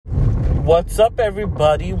What's up,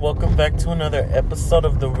 everybody? Welcome back to another episode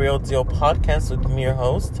of the Real Deal Podcast with me, your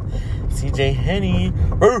host, CJ Henny.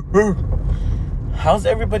 How's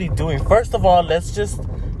everybody doing? First of all,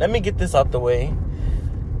 let me get this out the way.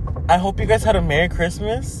 I hope you guys had a Merry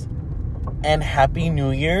Christmas and Happy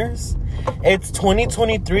New Year's. It's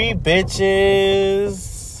 2023,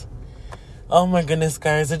 bitches. Oh my goodness,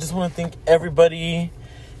 guys. I just want to thank everybody,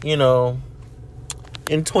 in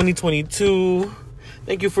 2022.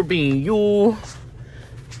 Thank you for being you.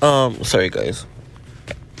 Sorry, guys.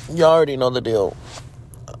 You already know the deal.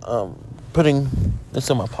 Putting this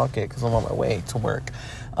in my pocket because I'm on my way to work.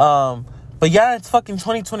 But yeah, it's fucking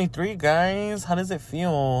 2023, guys. How does it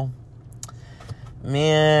feel?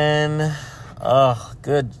 Man.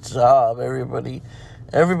 Good job, everybody.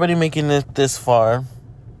 Everybody making it this far.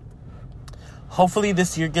 Hopefully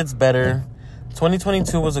this year gets better.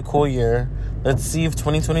 2022 was a cool year. Let's see if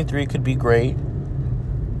 2023 could be great.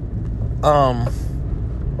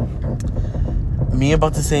 Me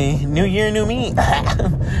about to say new year, new me.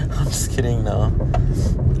 I'm just kidding, no.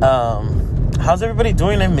 How's everybody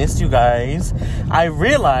doing? I missed you guys. I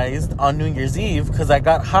realized on New Year's Eve, because I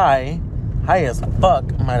got high as fuck,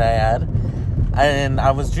 might I add, and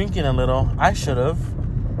I was drinking a little. I should have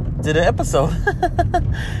did an episode.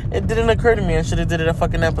 It didn't occur to me I should have did a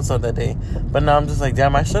fucking episode that day, but now I'm just like,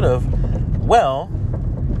 damn, I should have. Well,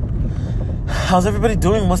 how's everybody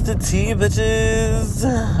doing? What's the tea, bitches?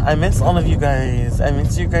 I miss all of you guys. I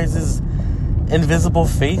miss you guys' invisible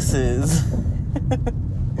faces.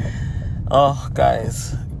 Oh,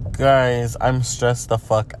 guys, I'm stressed the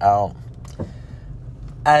fuck out.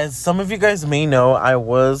 As some of you guys may know, I'm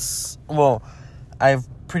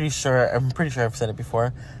pretty sure I've said it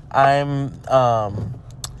before. I'm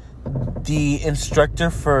the instructor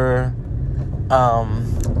for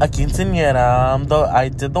a quinceañera. I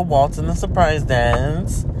did the waltz and the surprise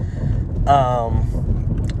dance.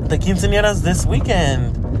 The quinceañera's this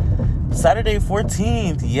weekend, Saturday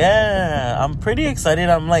 14th. Yeah, I'm pretty excited.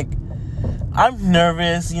 I'm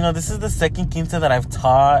nervous. This is the second quince that I've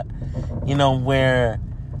taught, where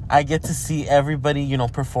I get to see everybody,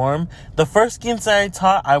 perform. The first quince I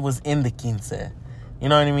taught, I was in the quince. You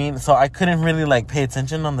know what I mean? So I couldn't really, pay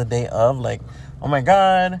attention on the day of, oh my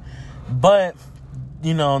God. But,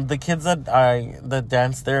 the kids that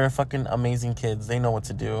dance, they're fucking amazing kids. They know what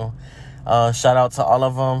to do. Shout out to all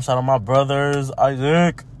of them. Shout out my brothers,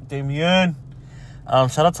 Isaac, Damien.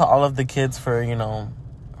 Shout out to all of the kids for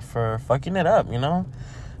fucking it up,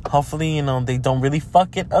 Hopefully, they don't really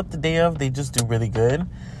fuck it up the day of. They just do really good.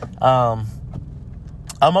 I'm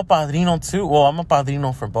a padrino too. Well, I'm a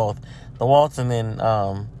padrino for both the waltz and then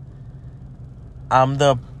I'm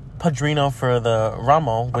the padrino for the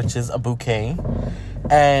ramo, which is a bouquet.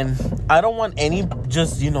 And I don't want any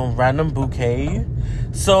just, random bouquet.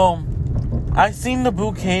 So I seen the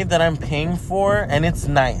bouquet that I'm paying for, and it's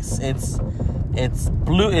nice. It's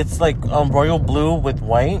blue. It's royal blue with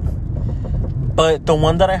white. But the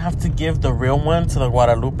one that I have to give, the real one, to the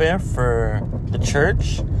Guadalupe for the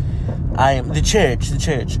church, the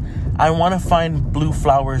church. I want to find blue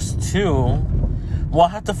flowers too. Well, I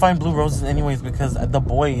have to find blue roses anyways because the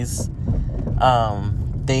boys,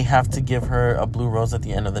 they have to give her a blue rose at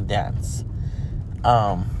the end of the dance.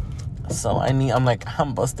 So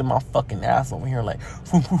I'm busting my fucking ass over here like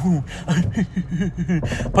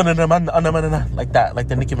that, like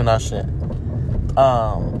the Nicki Minaj shit.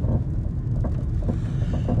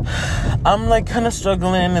 I'm kind of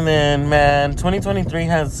struggling, and then, man, 2023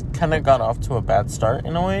 has kind of got off to a bad start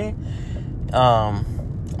in a way.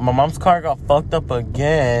 My mom's car got fucked up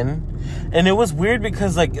again, and it was weird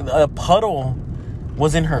because a puddle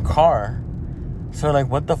was in her car. So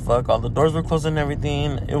what the fuck? All the doors were closed and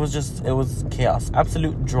everything. It was chaos,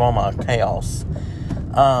 absolute drama, chaos.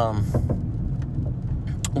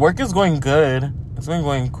 Work is going good. It's been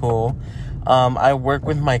going cool. I work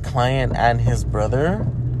with my client and his brother.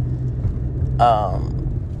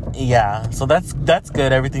 Yeah, so that's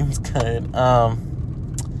good. Everything's good.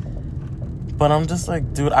 But I'm just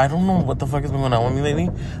dude, I don't know what the fuck has been going on with me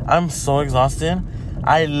lately. I'm so exhausted.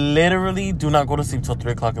 I literally do not go to sleep till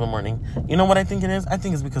 3 o'clock in the morning. You know what I think it is? I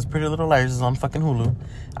think it's because Pretty Little Liars is on fucking Hulu.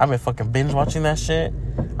 I've been fucking binge watching that shit.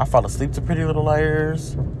 I fall asleep to Pretty Little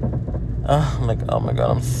Liars. Oh my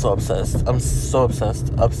God, I'm so obsessed.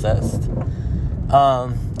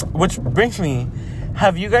 Which brings me,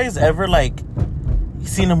 have you guys ever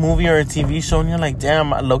seen a movie or a TV show and you're like,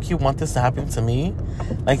 damn, I low-key want this to happen to me?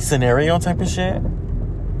 Scenario type of shit?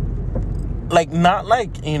 Not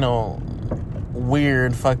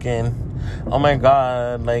weird fucking, oh my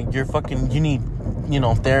God, you're fucking, you need,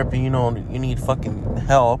 therapy, you need fucking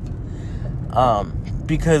help.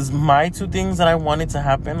 because my two things that I wanted to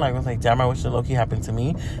happen, like, I was like, damn, I wish it low-key happened to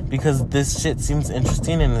me, because this shit seems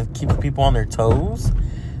interesting and it keeps people on their toes.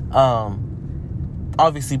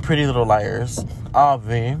 Obviously, Pretty Little Liars.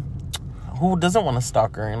 Obvi. Who doesn't want a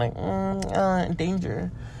stalker? And like,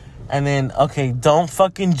 danger. And then, okay, don't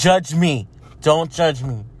fucking judge me. Don't judge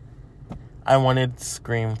me. I wanted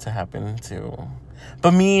Scream to happen too.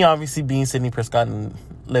 But me, obviously, being Sidney Prescott and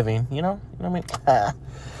living, you know what I mean?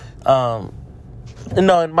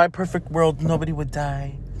 No, in my perfect world, nobody would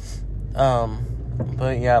die.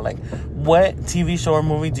 But yeah, like, what TV show or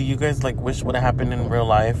movie do you guys, like, wish would have happened in real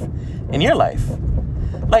life? In your life?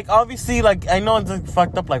 Like, obviously, like, I know it's like,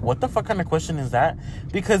 fucked up. Like, what the fuck kind of question is that?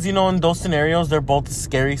 Because, you know, in those scenarios, they're both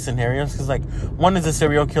scary scenarios. Because, like, one is a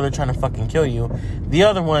serial killer trying to fucking kill you. The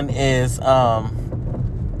other one is,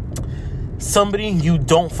 somebody you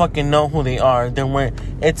don't fucking know who they are.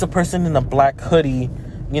 It's a person in a black hoodie,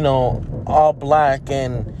 you know, all black.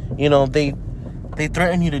 And, you know, they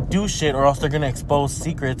threaten you to do shit or else they're gonna expose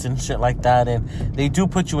secrets and shit like that, and they do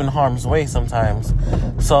put you in harm's way sometimes.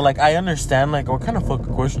 So, like, I understand, like, what kind of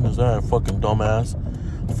fucking question is that, fucking dumbass,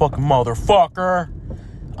 fucking motherfucker?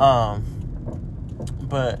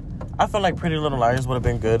 But I feel like Pretty Little Liars would have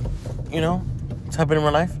been good, you know, to happen in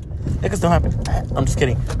real life. It could still happen. I'm just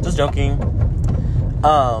kidding, just joking.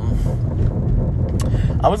 I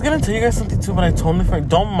was gonna tell you guys something too, but I totally forgot.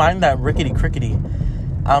 Don't mind that rickety crickety.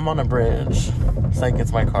 I'm on a bridge. It's like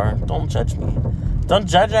it's my car. Don't judge me. Don't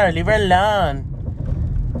judge her. Leave her alone.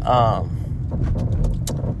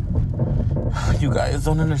 You guys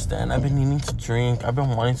don't understand. I've been needing to drink. I've been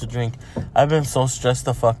wanting to drink. I've been so stressed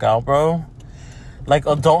the fuck out, bro. Like,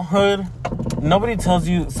 adulthood, nobody tells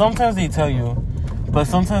you. Sometimes they tell you, but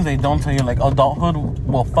sometimes they don't tell you. Like, adulthood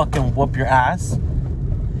will fucking whoop your ass.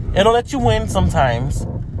 It'll let you win sometimes,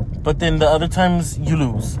 but then the other times you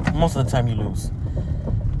lose. Most of the time you lose.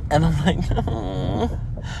 And I'm like,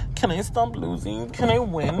 can I stop losing? Can I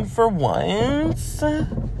win for once?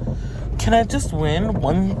 Can I just win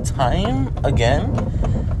one time again?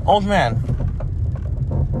 Old man.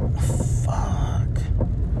 Fuck.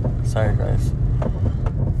 Sorry, guys.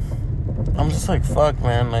 I'm just like, fuck,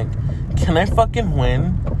 man. Like, can I fucking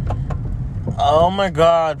win? Oh my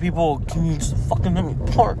god, people, can you just fucking let me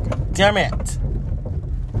park? Damn it.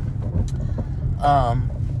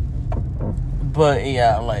 But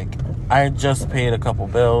yeah, like, I just paid a couple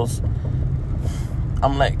bills.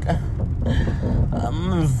 I'm like,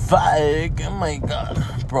 I'm vague. Oh my god,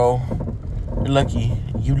 bro. You're lucky.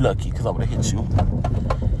 You lucky, because I would have hit you.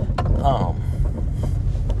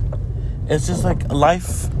 It's just like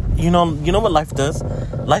life. You know what life does?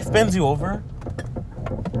 Life bends you over,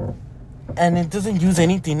 and it doesn't use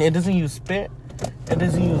anything. It doesn't use spit. It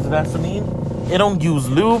doesn't use Vaseline. It don't use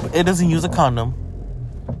lube. It doesn't use a condom.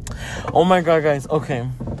 Oh my god, guys. Okay.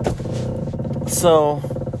 So,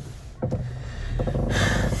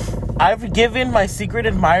 I've given my secret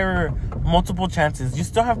admirer multiple chances. You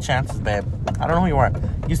still have chances, babe. I don't know who you are.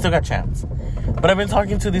 You still got chance. But I've been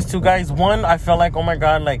talking to these two guys. One, I felt like, oh my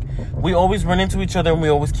god, like, we always run into each other and we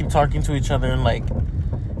always keep talking to each other. And, like,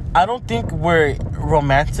 I don't think we're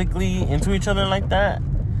romantically into each other like that.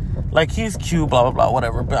 Like, he's cute, blah, blah, blah,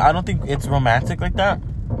 whatever. But I don't think it's romantic like that.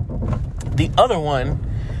 The other one,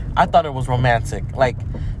 I thought it was romantic, like,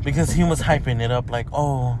 because he was hyping it up, like,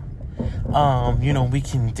 oh, you know, we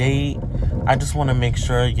can date. I just want to make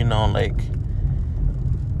sure, you know, like,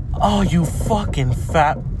 oh, you fucking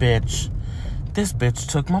fat bitch. This bitch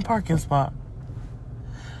took my parking spot.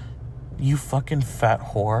 You fucking fat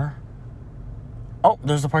whore. Oh,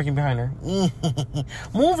 there's the parking behind her.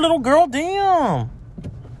 Move, little girl, damn.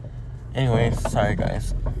 Anyways, sorry,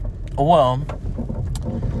 guys. Well,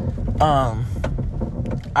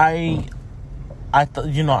 I thought,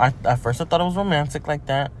 you know, at first I thought it was romantic like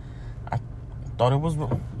that. I thought it was,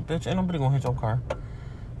 bitch, ain't nobody gonna hit your car.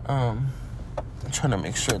 I'm trying to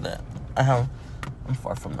make sure that I'm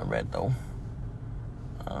far from the red though.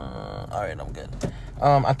 Alright, I'm good.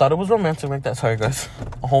 I thought it was romantic like that. Sorry, guys.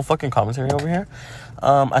 A whole fucking commentary over here.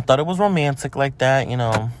 I thought it was romantic like that, you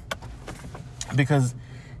know, because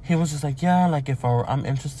he was just like, yeah, like, if I'm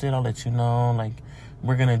interested, I'll let you know, like,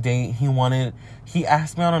 we're gonna date. He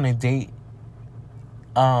asked me out on a date.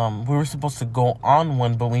 We were supposed to go on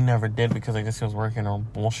one, but we never did because I guess he was working or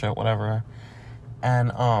bullshit, whatever.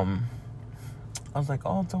 And, I was like,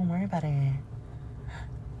 oh, don't worry about it.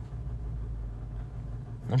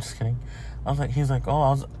 I'm just kidding. I was like, he's like,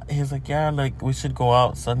 yeah, like, we should go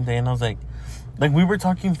out Sunday. And I was like, we were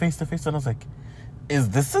talking face to face, and I was like, is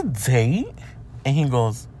this a date? And he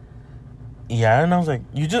goes, yeah. And I was like,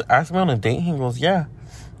 you just asked me on a date? He goes, yeah.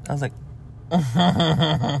 I was like,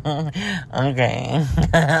 Okay.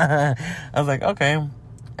 I was like, okay.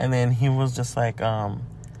 And then he was just like,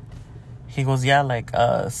 he goes, yeah, like,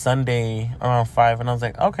 Sunday around 5. And I was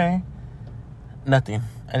like, okay. Nothing.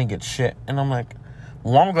 I didn't get shit. And I'm like,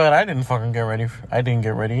 well, I'm glad I didn't fucking get ready. I didn't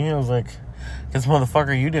get ready. I was like, because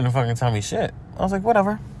motherfucker, you didn't fucking tell me shit. I was like,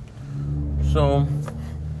 whatever. So,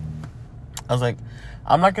 I was like,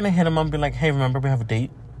 I'm not going to hit him up and be like, hey, remember we have a date?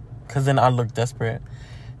 Because then I look desperate.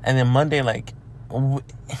 And then Monday, like, how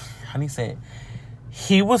do you say it?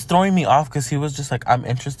 He was throwing me off because he was just like, I'm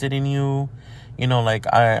interested in you. You know, like,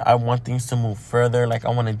 I want things to move further. Like, I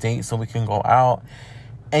want to date so we can go out.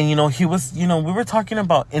 And, you know, he was, you know, we were talking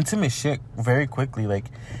about intimate shit very quickly. Like,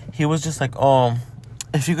 he was just like, oh,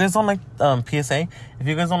 if you guys don't like PSA, if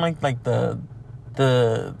you guys don't like the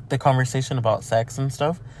conversation about sex and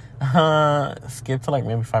stuff, skip to like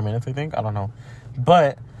maybe 5 minutes, I think. I don't know.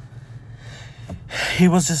 But he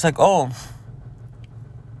was just like, oh,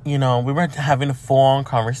 you know, we were having a full-on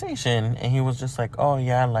conversation. And he was just like, oh,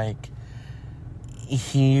 yeah, like,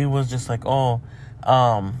 he was just like, oh,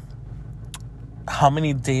 how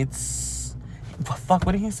many dates? Fuck,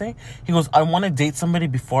 what did he say? He goes, I want to date somebody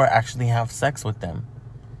before I actually have sex with them.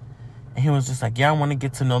 And he was just like, yeah, I want to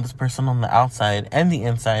get to know this person on the outside and the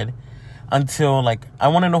inside until, like, I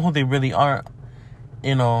want to know who they really are,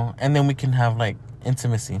 you know, and then we can have, like,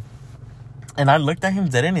 intimacy. And I looked at him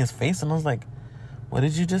dead in his face and I was like, what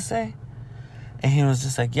did you just say? And he was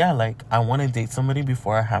just like, yeah, like, I want to date somebody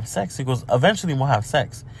before I have sex. He goes, eventually we'll have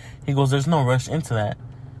sex. He goes, there's no rush into that.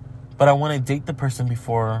 But I want to date the person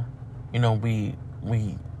before, you know, we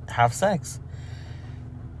have sex.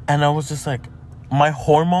 And I was just like, my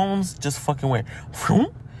hormones just fucking went,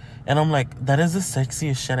 whoop. And I'm like, that is the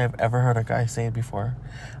sexiest shit I've ever heard a guy say before.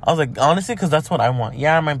 I was like, honestly, because that's what I want.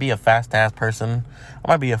 Yeah, I might be a fast-ass person. I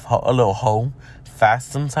might be a little hoe,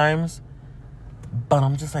 fast sometimes. But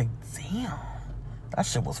I'm just like, damn. That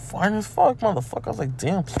shit was fine as fuck, motherfucker. I was like,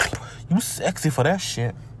 damn, you sexy for that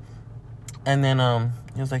shit. And then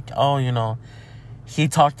he was like, oh, you know, he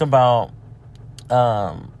talked about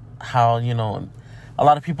how, you know, a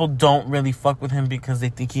lot of people don't really fuck with him because they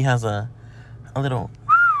think he has a little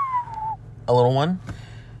one.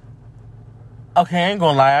 Okay, I ain't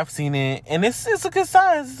gonna lie, I've seen it. And it's a good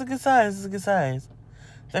size. It's a good size. It's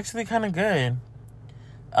actually kind of good.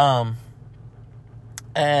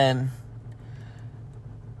 And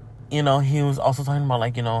you know, he was also talking about,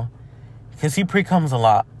 like, you know, because he pre-comes a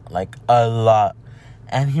lot. Like, a lot.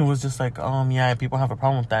 And he was just like, yeah, people have a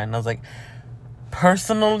problem with that. And I was like,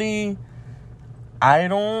 personally, I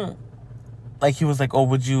don't, like, he was like, oh,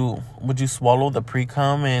 would you swallow the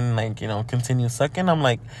pre-cum and, like, you know, continue sucking? I'm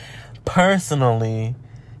like, personally,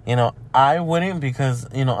 you know, I wouldn't, because,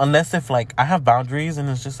 you know, unless if, like, I have boundaries, and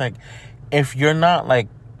it's just like, if you're not, like,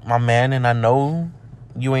 my man and I know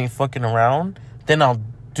you ain't fucking around, then I'll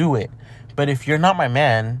do it. But if you're not my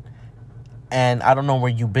man and I don't know where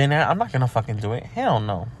you've been at, I'm not gonna fucking do it. Hell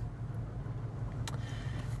no.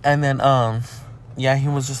 And then yeah, he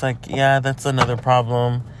was just like, yeah, that's another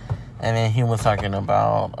problem. And then he was talking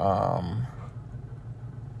about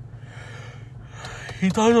he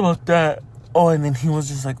talked about that. Oh, and then he was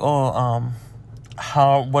just like, oh,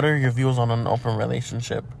 what are your views on an open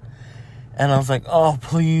relationship? And I was like, oh,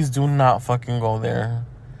 please do not fucking go there.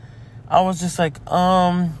 I was just like,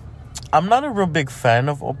 I'm not a real big fan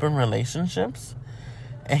of open relationships.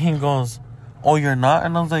 And he goes, oh, you're not?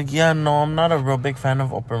 And I was like, yeah, no, I'm not a real big fan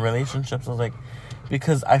of open relationships. I was like,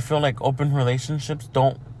 because I feel like open relationships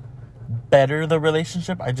don't better the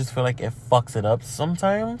relationship. I just feel like it fucks it up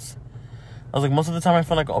sometimes. I was like, most of the time I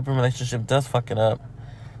feel like an open relationship does fuck it up.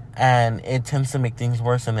 And it tends to make things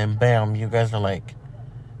worse. And then, bam, you guys are like,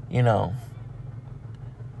 you know,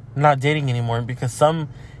 not dating anymore. Because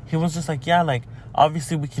he was just like, yeah, like,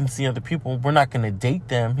 obviously we can see other people. We're not going to date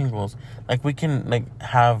them. He goes, like, we can, like,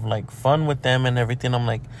 have, like, fun with them and everything. I'm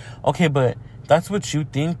like, okay, but that's what you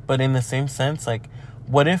think. But in the same sense, like,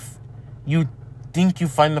 what if you think you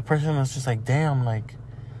find the person that's just like, damn, like,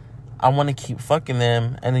 I want to keep fucking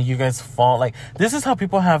them. And then you guys fall. Like, this is how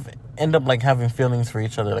people end up, like, having feelings for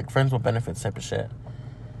each other. Like, friends with benefits type of shit.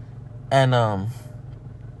 And,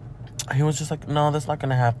 he was just like, no, that's not going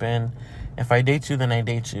to happen. If I date you, then I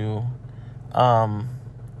date you. And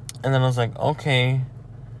then I was like, okay.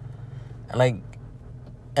 Like,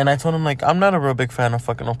 and I told him, like, I'm not a real big fan of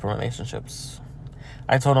fucking open relationships.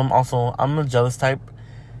 I told him also, I'm a jealous type.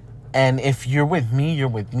 And if you're with me, you're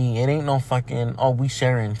with me. It ain't no fucking, oh, we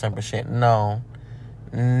sharing type of shit. No.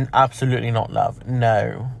 Absolutely not love.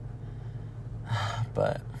 No.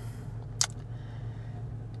 But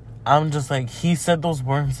I'm just like, he said those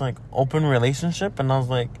words, like, open relationship. And I was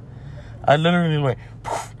like, I literally like,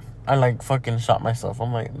 I like fucking shot myself.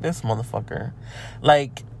 I'm like, this motherfucker.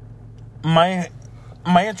 Like, my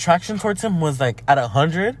attraction towards him was like at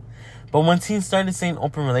 100, but once he started saying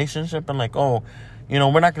open relationship and like, oh, you know,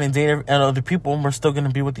 we're not gonna date other people, we're still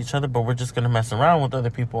gonna be with each other, but we're just gonna mess around with other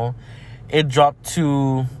people, it dropped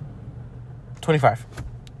to 25.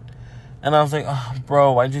 And I was like, oh,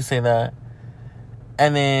 bro, why'd you say that?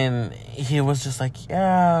 And then he was just like,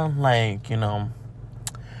 yeah, like, you know,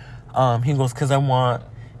 he goes,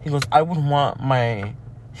 I would want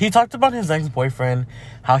he talked about his ex-boyfriend,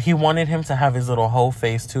 how he wanted him to have his little hoe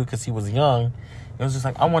face too, because he was young. It was just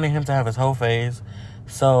like, I wanted him to have his hoe face.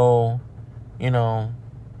 So, you know,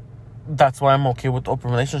 that's why I'm okay with open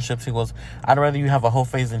relationships. He goes, I'd rather you have a hoe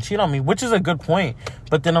face than cheat on me, which is a good point.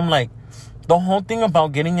 But then I'm like, the whole thing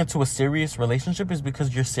about getting into a serious relationship is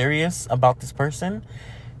because you're serious about this person.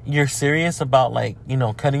 You're serious about, like, you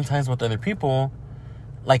know, cutting ties with other people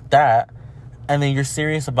like that. And then you're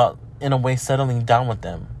serious about, in a way, settling down with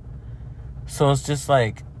them. So it's just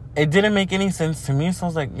like, it didn't make any sense to me. So I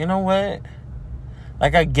was like, you know what?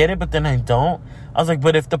 Like, I get it, but then I don't. I was like,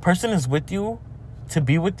 but if the person is with you to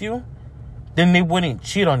be with you, then they wouldn't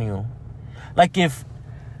cheat on you. Like, if,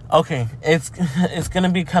 okay, it's gonna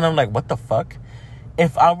be kind of like, what the fuck?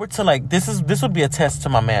 If I were to, like, this would be a test to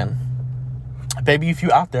my man. Baby, if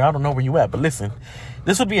you out there, I don't know where you at, but listen,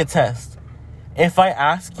 this would be a test. If I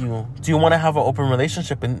ask you, do you want to have an open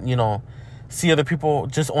relationship and, you know, see other people,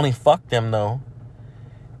 just only fuck them though?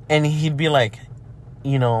 And he'd be like,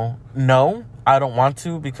 you know, no, I don't want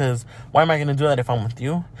to, because why am I going to do that if I'm with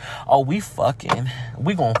you? Oh, we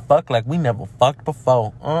gonna fuck like we never fucked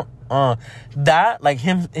before. That, like,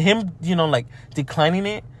 him, you know, like, declining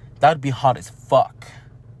it, that'd be hot as fuck.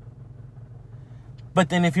 But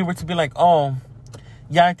then if you were to be like, oh,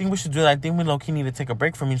 yeah, I think we should do that, I think we low-key need to take a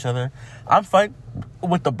break from each other, I'm fine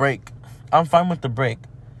with the break.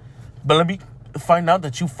 But let me find out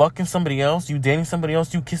that you fucking somebody else, you dating somebody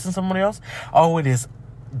else, you kissing somebody else. Oh, it is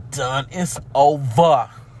done. It's over.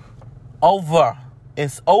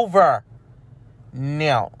 It's over.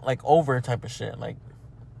 Now. Like, over type of shit. Like,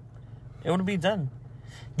 it would be done.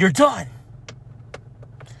 You're done.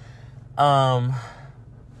 We're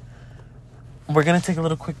gonna take a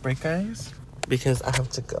little quick break, guys, because I have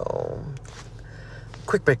to go.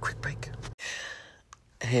 Quick break.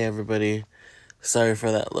 Hey, everybody. Sorry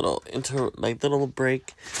for that little little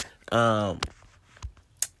break.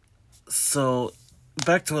 So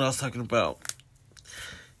back to what I was talking about.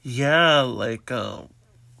 Yeah, like,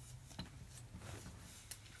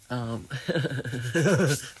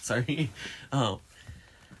 sorry.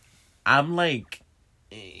 I'm like,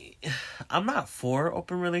 I'm not for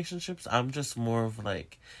open relationships. I'm just more of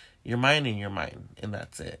like, you're mine and you're mine, and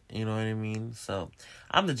that's it. You know what I mean? So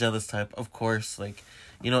I'm the jealous type, of course. Like,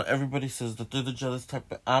 you know, everybody says that they're the jealous type,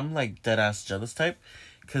 but I'm like dead ass jealous type.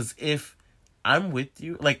 Because if I'm with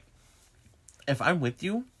you,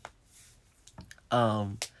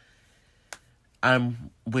 I'm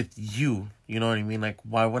with you. You know what I mean? Like,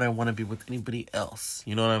 why would I want to be with anybody else?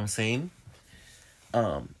 You know what I'm saying?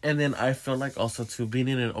 And then I feel like also too, being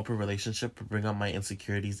in an open relationship would bring out my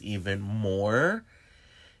insecurities even more.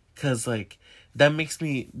 Cause like, that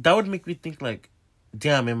would make me think like,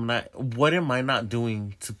 damn, what am I not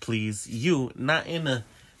doing to please you? Not in a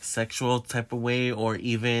sexual type of way, or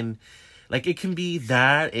even, like, it can be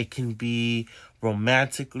that, it can be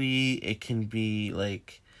romantically, it can be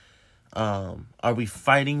like, are we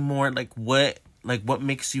fighting more? Like, what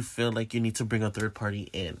makes you feel like you need to bring a third party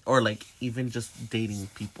in? Or like, even just dating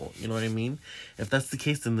people, you know what I mean? If that's the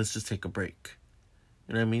case, then let's just take a break.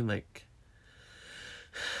 You know what I mean? Like,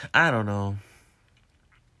 I don't know.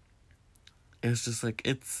 It's just like,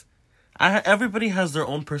 everybody has their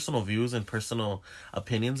own personal views and personal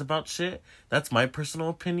opinions about shit. That's my personal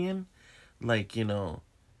opinion. Like, you know,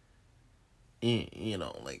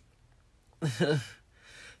 like,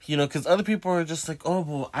 you know, because other people are just like, oh,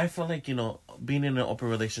 well, I feel like, you know, being in an open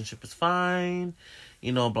relationship is fine,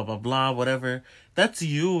 you know, blah, blah, blah, whatever. That's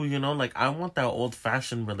you, you know, like, I want that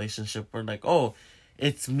old-fashioned relationship where, like, oh,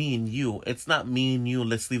 it's me and you. It's not me and you,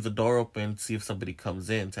 let's leave the door open, see if somebody comes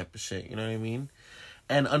in type of shit, you know what I mean?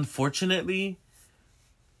 And unfortunately,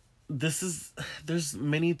 there's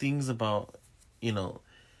many things about, you know,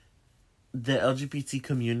 the LGBT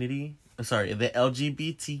community, the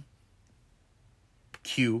LGBTQ,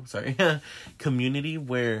 community,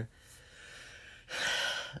 where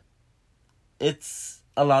it's,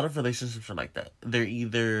 a lot of relationships are like that. They're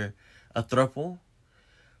either a throuple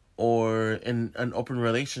or in an open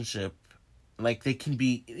relationship. Like, they can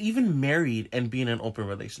be even married and be in an open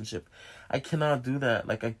relationship. I cannot do that.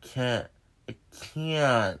 Like, I can't.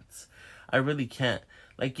 I really can't.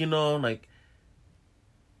 Like, you know, like,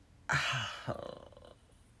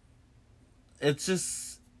 it's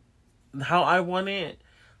just how I want it.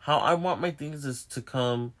 How I want my things is to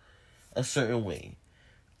come a certain way.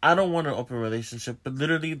 I don't want an open relationship, but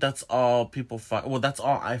literally that's all people find. Well, that's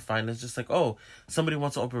all I find. It's just like, oh, somebody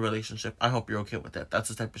wants an open relationship. I hope you're okay with that. That's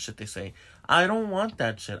the type of shit they say. I don't want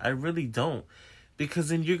that shit. I really don't. Because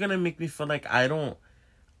then you're going to make me feel like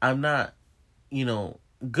I'm not, you know,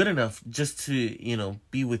 good enough just to, you know,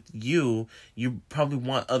 be with you. You probably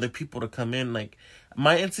want other people to come in. Like,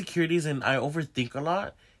 my insecurities and I overthink a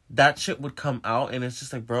lot. That shit would come out and it's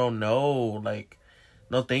just like, bro, no, like,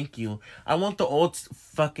 no, thank you. I want the old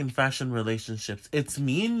fucking fashion relationships. It's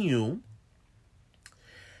me and you.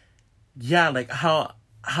 Yeah, like how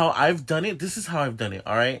I've done it. This is how I've done it,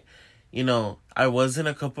 all right? You know, I was in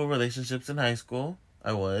a couple relationships in high school.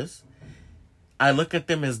 I was. I look at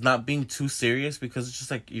them as not being too serious because it's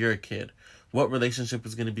just like, you're a kid. What relationship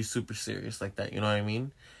is going to be super serious like that? You know what I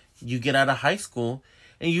mean? You get out of high school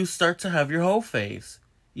and you start to have your whole phase.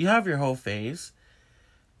 You have your whole phase.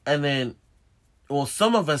 And then, well,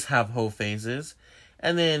 some of us have whole phases.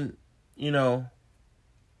 And then, you know,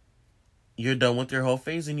 you're done with your whole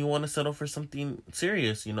phase and you want to settle for something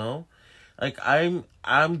serious, you know? Like,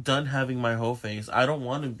 I'm done having my whole phase. I don't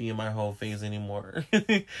want to be in my whole phase anymore.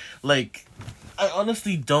 Like, I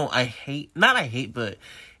honestly don't. But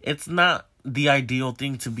it's not the ideal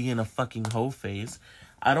thing to be in a fucking whole phase.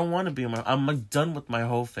 I don't want to be I'm like done with my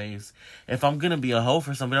whole phase. If I'm gonna be a hoe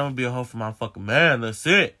for somebody, I'm gonna be a hoe for my fucking man. That's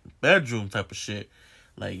it. Bedroom type of shit.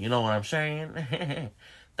 Like, you know what I'm saying?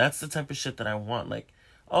 That's the type of shit that I want. Like,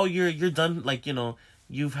 oh, you're done. Like, you know,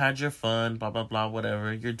 you've had your fun, blah blah blah,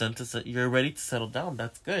 whatever. You're done you're ready to settle down.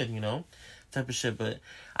 That's good, you know, type of shit. But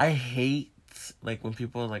I hate like when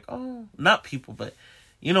people are like, oh, not people, but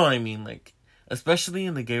you know what I mean. Like, especially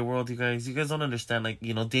in the gay world, you guys don't understand. Like,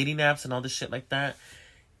 you know, dating apps and all this shit like that.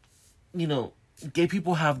 You know, gay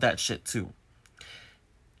people have that shit too.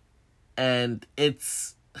 And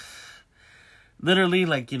it's literally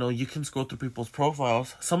like, you know, you can scroll through people's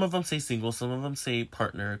profiles. Some of them say single, some of them say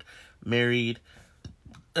partnered, married.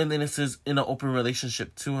 And then it says in an open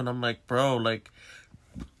relationship too. And I'm like, bro, like,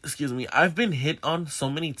 excuse me, I've been hit on so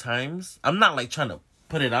many times. I'm not like trying to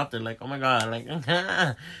put it out there like, oh my God, like,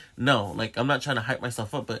 no, like, I'm not trying to hype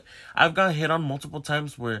myself up. But I've got hit on multiple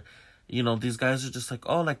times where, you know, these guys are just like,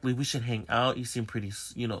 oh, like, we should hang out. You seem pretty,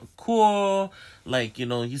 you know, cool. Like, you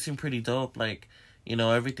know, you seem pretty dope. Like, you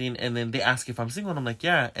know, everything. And then they ask if I'm single. And I'm like,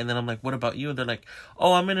 yeah. And then I'm like, what about you? And they're like,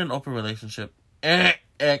 oh, I'm in an open relationship.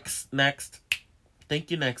 X, next.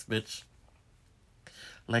 Thank you, next, bitch.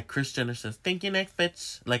 Like Kris Jenner says, thank you, next,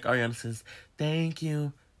 bitch. Like Ariana says, thank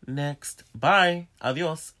you, next. Bye.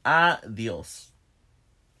 Adios. Adios.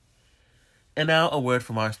 And now a word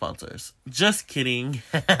from our sponsors. Just kidding.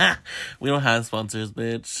 We don't have sponsors,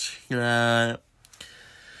 bitch.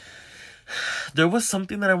 There was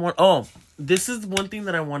something that I want. Oh, this is one thing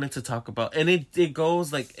that I wanted to talk about. And it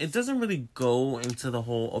goes like, it doesn't really go into the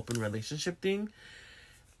whole open relationship thing.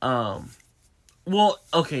 Well,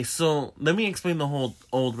 okay, so let me explain the whole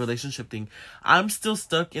old relationship thing. I'm still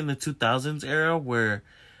stuck in the 2000s era where,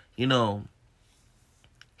 you know,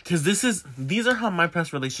 because these are how my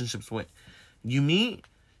past relationships went. You meet,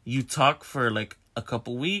 you talk for like a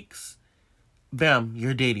couple weeks, bam,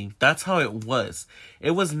 you're dating. That's how it was.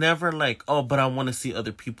 It was never like, oh, but I want to see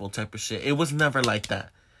other people type of shit. It was never like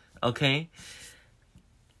that. Okay?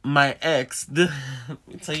 My ex, let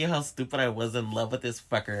me tell you how stupid I was in love with this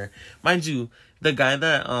fucker. Mind you, the guy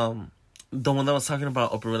that, the one that was talking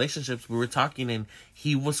about open relationships, we were talking and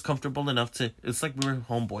he was comfortable enough to, it's like we were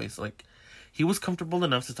homeboys. Like, he was comfortable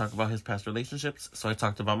enough to talk about his past relationships, so I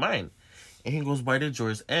talked about mine. And he goes, why did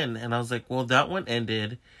yours end? And I was like, well, that one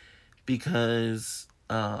ended because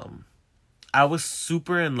I was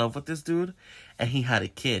super in love with this dude and he had a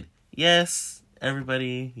kid. Yes,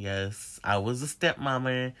 everybody, yes, I was a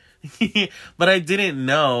stepmama. But I didn't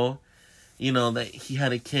know, you know, that he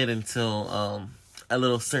had a kid until a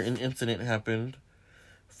little certain incident happened.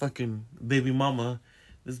 Fucking baby mama,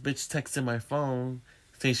 this bitch texted my phone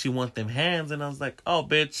saying she want them hands. And I was like, oh,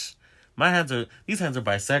 bitch, these hands are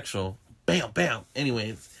bisexual. Bam, bam.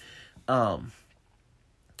 Anyways, I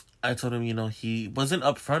told him, you know, he wasn't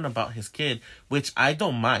upfront about his kid, which I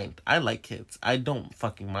don't mind. I like kids. I don't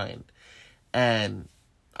fucking mind. And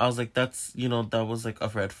I was like, that's, you know, that was like a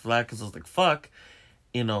red flag, because I was like, fuck,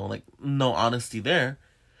 you know, like, no honesty there.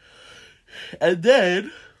 And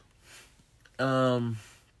then, I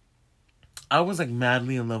was like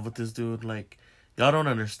madly in love with this dude. Like, y'all don't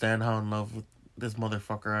understand how in love with this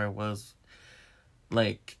motherfucker I was.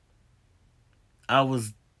 Like, I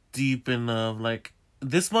was deep in love. Like,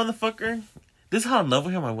 this motherfucker, this is how in love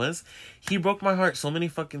with him I was. He broke my heart so many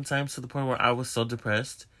fucking times to the point where I was so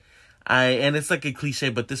depressed. And it's like a cliche,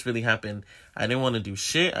 but this really happened. I didn't want to do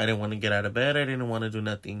shit. I didn't want to get out of bed. I didn't want to do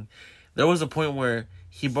nothing. There was a point where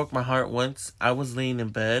he broke my heart once. I was laying in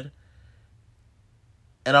bed,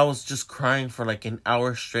 and I was just crying for like an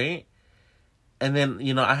hour straight. And then,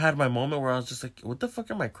 you know, I had my moment where I was just like, what the fuck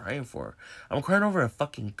am I crying for? I'm crying over a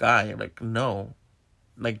fucking guy. Like, no.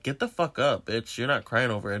 Like, get the fuck up, bitch. You're not crying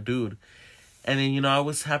over a dude. And then, you know, I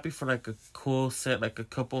was happy for like a cool set, like a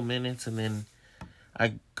couple minutes. And then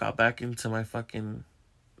I got back into my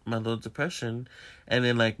little depression. And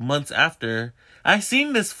then like months after, I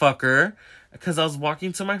seen this fucker because I was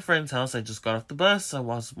walking to my friend's house. I just got off the bus. I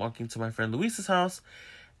was walking to my friend Luis's house.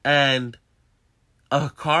 And a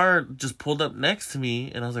car just pulled up next to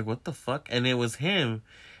me, and I was like, what the fuck? And it was him.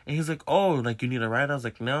 And he's like, oh, like, you need a ride? I was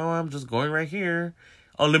like, no, I'm just going right here.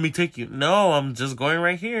 Oh, let me take you. No, I'm just going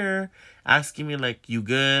right here. Asking me, like, you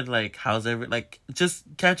good? Like, how's like, just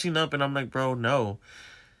catching up. And I'm like, bro, no.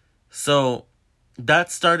 So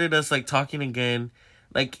that started us, like, talking again.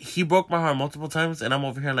 Like, he broke my heart multiple times, and I'm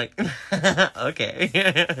over here like,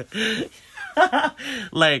 okay.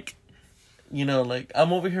 Like, you know, like,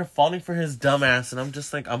 I'm over here falling for his dumb ass, and I'm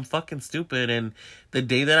just like, I'm fucking stupid. And the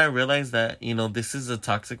day that I realized that, you know, this is a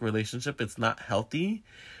toxic relationship, it's not healthy,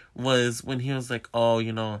 was when he was like, oh,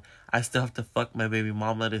 you know, I still have to fuck my baby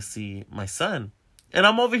mama to see my son. And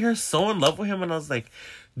I'm over here so in love with him, and I was like,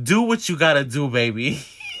 do what you gotta do, baby.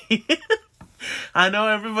 I know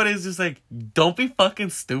everybody's just like, don't be fucking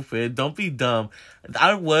stupid, don't be dumb.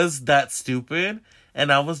 I was that stupid. And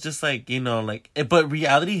I was just like, you know, like, but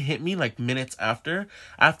reality hit me like minutes after.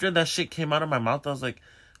 After that shit came out of my mouth, I was like,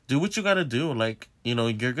 do what you gotta do. Like, you know,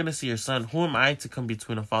 you're gonna see your son. Who am I to come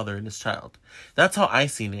between a father and his child? That's how I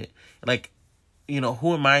seen it. Like, you know,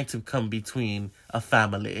 who am I to come between a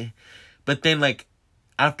family? But then, like,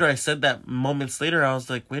 after I said that moments later, I was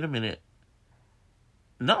like, wait a minute.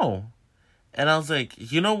 No. And I was like,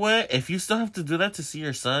 you know what? If you still have to do that to see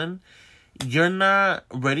your son, you're not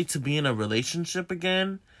ready to be in a relationship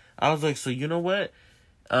again. I was like, so you know what?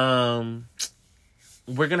 We're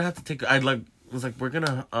gonna have to take. We're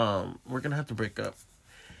gonna have to break up.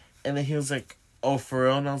 And then he was like, oh, for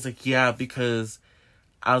real? And I was like, yeah, because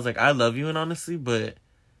I was like, I love you, and honestly, but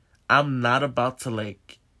I'm not about to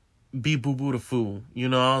like be boo boo the fool. You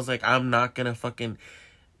know, I was like, I'm not gonna fucking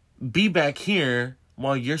be back here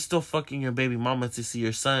while you're still fucking your baby mama to see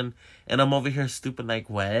your son, and I'm over here stupid like,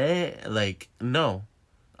 what? Like, no.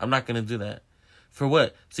 I'm not gonna do that. For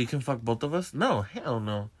what? So you can fuck both of us? No, hell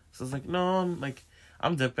no. So I was like, no,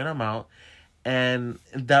 I'm dipping, I'm out. And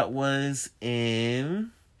that was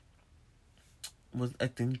in...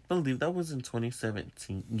 believe that was in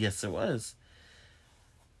 2017. Yes, it was.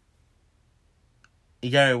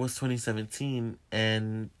 Yeah, it was 2017,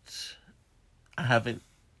 and I haven't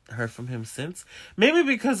heard from him since. Maybe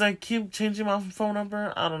because I keep changing my phone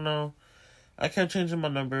number. I don't know. I kept changing my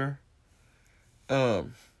number. But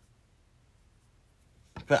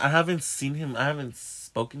I haven't seen him. I haven't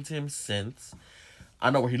spoken to him since. I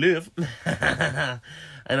know where he lives. I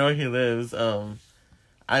know where he lives.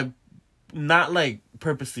 I not like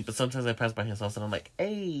purposely, but sometimes I pass by his house and I'm like,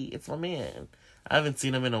 hey, it's my man. I haven't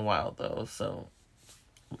seen him in a while though, so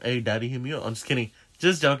hey, daddy, hit me up. I'm just kidding.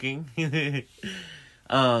 Just joking.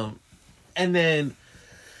 And then,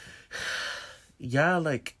 yeah,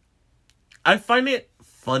 like, I find it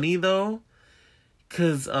funny, though,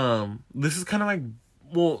 because, this is kind of like,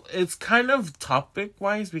 well, it's kind of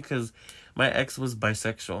topic-wise, because my ex was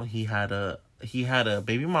bisexual. He had a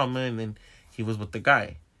baby mama, and then he was with the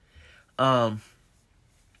guy.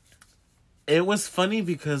 It was funny,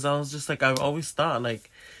 because I was just like, I've always thought, like,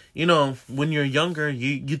 you know, when you're younger,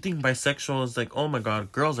 you think bisexual is like, oh my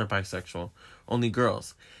god, girls are bisexual. Only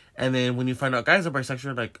girls. And then when you find out guys are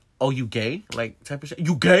bisexual, like, oh, you gay? Like, type of shit.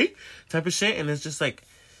 You gay? Type of shit. And it's just like,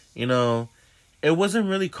 you know, it wasn't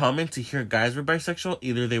really common to hear guys were bisexual.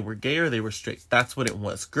 Either they were gay or they were straight. That's what it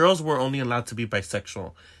was. Girls were only allowed to be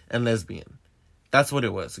bisexual and lesbian. That's what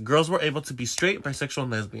it was. Girls were able to be straight, bisexual,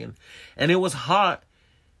 and lesbian. And it was hot.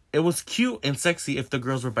 It was cute and sexy if the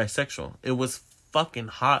girls were bisexual. It was fucking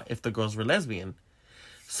hot if the girls were lesbian.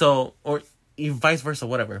 So, or vice versa,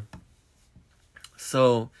 whatever.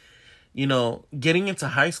 So, you know, getting into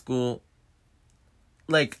high school,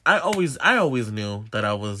 like, I always knew that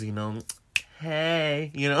I was, you know,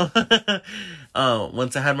 hey, you know.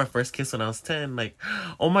 Once I had my first kiss when I was 10, like,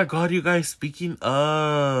 oh my god, you guys, speaking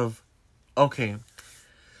of, okay.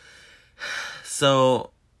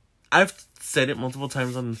 So, I've said it multiple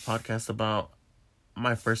times on this podcast about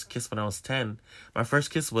my first kiss when I was 10. My first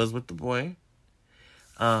kiss was with the boy.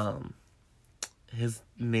 His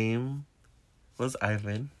name was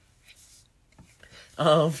Ivan.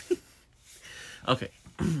 Okay.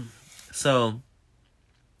 So,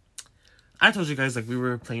 I told you guys, like, we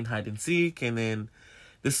were playing hide and seek, and then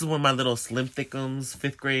this is when my little slim thickums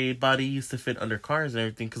 5th grade body used to fit under cars and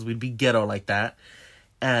everything, because we'd be ghetto like that.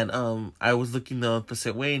 And I was looking the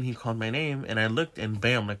opposite way, and he called my name, and I looked, and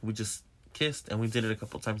bam, like, we just kissed, and we did it a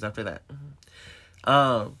couple times after that.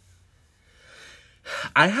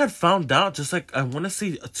 I had found out, just like, I want to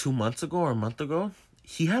say 2 months ago or a month ago,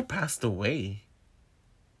 he had passed away.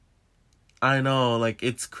 I know, like,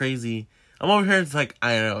 it's crazy. I'm over here, it's like,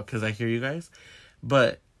 I know, because I hear you guys.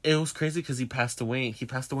 But it was crazy because he passed away. He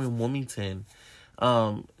passed away in Wilmington,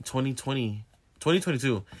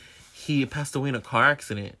 2022. He passed away in a car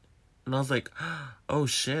accident. And I was like, oh,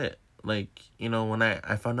 shit. Like, you know, when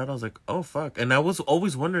I found out, I was like, oh, fuck. And I was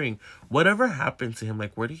always wondering, whatever happened to him?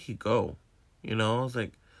 Like, where did he go? You know, I was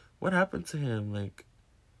like, what happened to him? Like,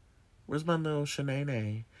 where's my little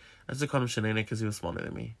Shanae? I used to call him Shanae because he was smaller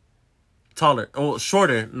than me. Taller. Oh,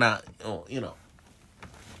 shorter. Not, oh, you know.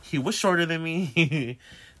 He was shorter than me.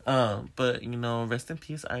 But, you know, rest in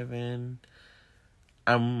peace, Ivan.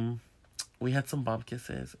 We had some bomb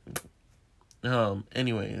kisses.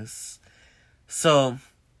 Anyways. So,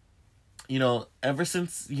 you know, ever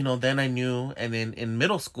since, you know, then I knew, and then in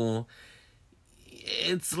middle school,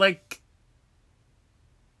 it's like,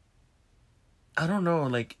 I don't know,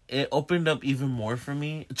 like, it opened up even more for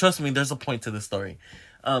me. Trust me, there's a point to this story.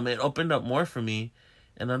 It opened up more for me,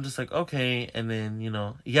 and I'm just like, okay, and then, you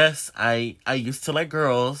know, yes, I used to like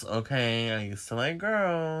girls, okay, I used to like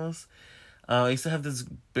girls. I used to have this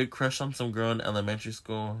big crush on some girl in elementary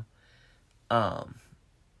school. And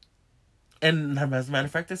as a matter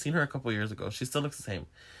of fact, I seen her a couple years ago. She still looks the same.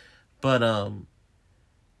 But,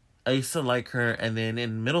 I used to like her, and then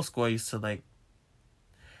in middle school, I used to like,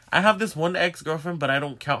 I have this one ex-girlfriend, but I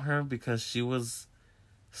don't count her because she was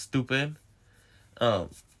stupid.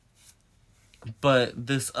 But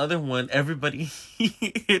this other one, everybody,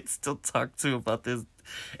 it's still talked to about this.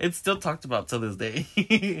 It's still talked about to this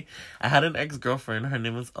day. I had an ex-girlfriend. Her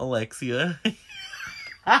name was Alexia.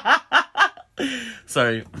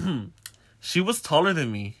 Sorry. She was taller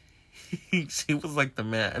than me. She was like the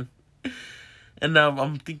man. And now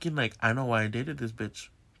I'm thinking, like, I know why I dated this bitch.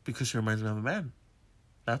 Because she reminds me of a man.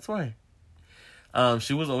 That's why.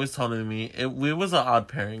 She was always taller than me. It was an odd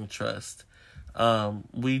pairing, trust.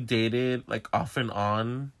 We dated, like, off and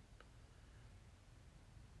on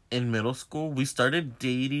in middle school. We started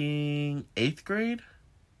dating 8th grade.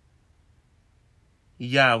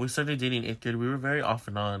 Yeah, we started dating 8th grade. We were very off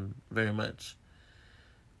and on, very much.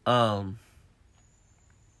 It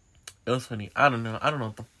was funny. I don't know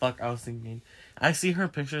what the fuck I was thinking. I see her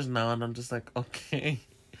pictures now, and I'm just like, okay,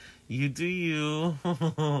 you do you.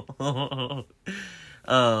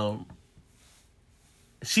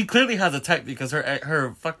 She clearly has a type because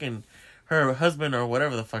her husband or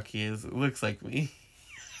whatever the fuck he is looks like me.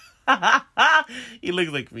 He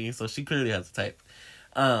looks like me, so she clearly has a type.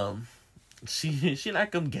 She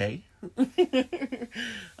like I'm gay.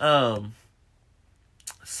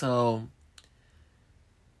 So,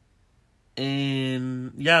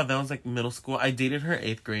 and yeah, that was like middle school. I dated her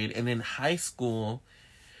 8th grade, and then high school,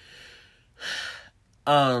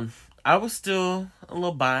 I was still a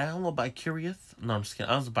little bi curious. No, I'm just kidding.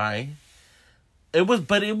 I was bi. It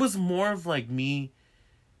was more of like me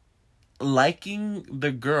liking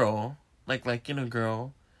the girl, like liking a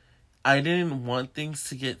girl. I didn't want things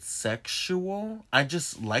to get sexual. I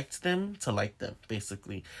just liked them to like them,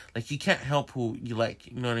 basically. Like, you can't help who you like,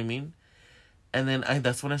 you know what I mean? And then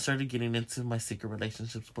that's when I started getting into my secret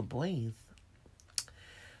relationships with boys.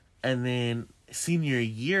 And then senior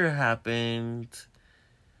year happened.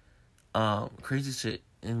 Crazy shit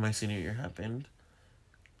in my senior year happened.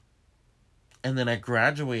 And then I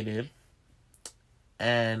graduated.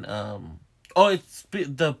 And, it's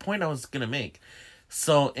the point I was gonna make.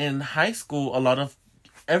 So, in high school,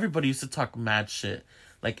 everybody used to talk mad shit.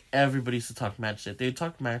 Like, everybody used to talk mad shit. They'd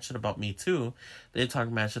talk mad shit about me, too. They'd talk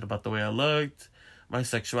mad shit about the way I looked, my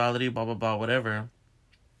sexuality, blah, blah, blah, whatever.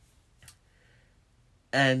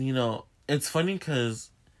 And, you know, it's funny because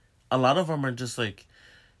a lot of them are just, like,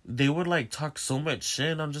 they would, like, talk so much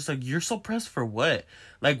shit, and I'm just like, you're so pressed for what?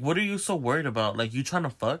 Like, what are you so worried about? Like, you trying to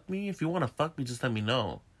fuck me? If you want to fuck me, just let me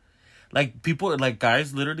know. Like, people, like,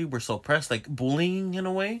 guys literally were so pressed, like, bullying in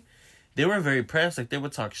a way. They were very pressed, like, they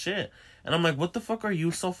would talk shit. And I'm like, what the fuck are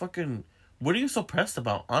you so fucking, what are you so pressed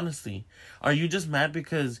about, honestly? Are you just mad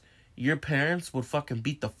because your parents would fucking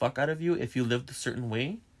beat the fuck out of you if you lived a certain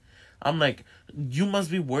way? I'm like, you must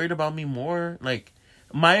be worried about me more. Like,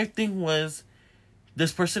 my thing was,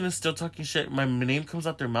 this person is still talking shit. My name comes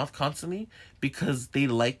out their mouth constantly because they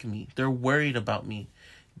like me. They're worried about me.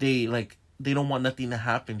 They don't want nothing to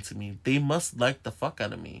happen to me. They must like the fuck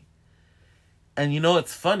out of me. And you know,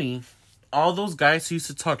 it's funny. All those guys who used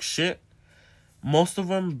to talk shit, most of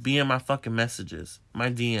them be in my fucking messages, my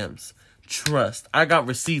DMs. Trust. I got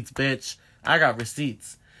receipts, bitch. I got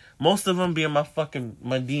receipts. Most of them be in my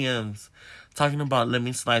DMs talking about let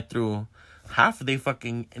me slide through. Half of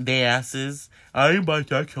they asses, I ain't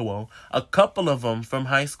bisexual. A couple of them from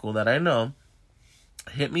high school that I know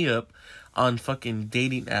hit me up on fucking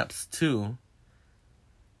dating apps too.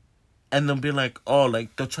 And they'll be like, oh,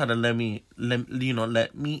 like, they'll try to let me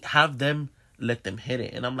have them, let them hit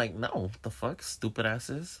it. And I'm like, no, the fuck, stupid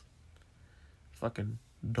asses. Fucking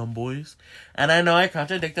dumb boys. And I know I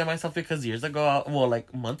contradicted myself because months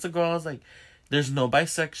ago, I was like, there's no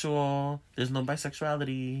bisexual, there's no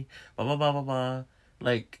bisexuality, blah, blah, blah, blah, blah.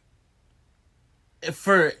 Like,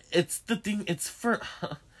 it's the thing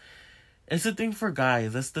for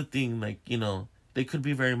guys. That's the thing, like, you know, they could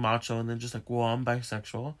be very macho and then just like, well, I'm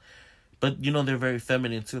bisexual. But, you know, they're very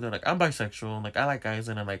feminine too. They're like, I'm bisexual. Like, I like guys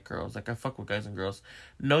and I like girls. Like, I fuck with guys and girls.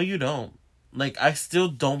 No, you don't. Like, I still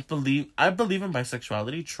don't I believe in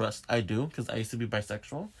bisexuality. Trust, I do. Because I used to be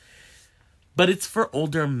bisexual. But it's for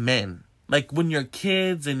older men. Like, when you're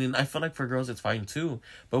kids, and then I feel like for girls, it's fine too.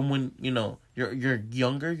 But when, you know, you're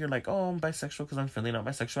younger, you're like, oh, I'm bisexual because I'm feeling out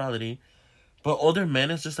my sexuality. But older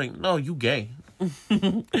men, it's just like, no, you gay.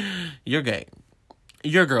 You're gay.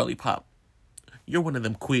 You're girly pop. You're one of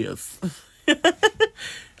them queers.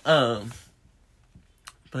 But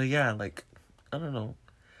yeah, like, I don't know.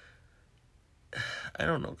 I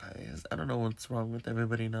don't know, guys. I don't know what's wrong with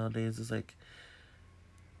everybody nowadays. It's like,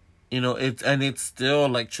 you know, it still,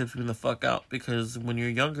 like, trips me the fuck out. Because when you're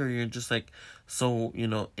younger, you're just, like, so, you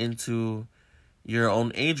know, into your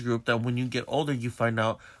own age group that when you get older, you find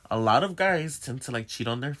out a lot of guys tend to, like, cheat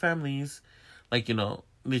on their families. Like, you know,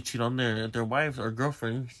 they cheat on their wives or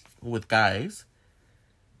girlfriends with guys.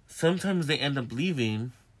 Sometimes they end up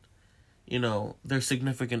leaving, you know, their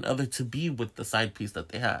significant other to be with the side piece that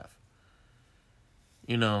they have.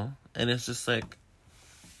 You know? And it's just like,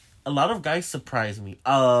 a lot of guys surprise me.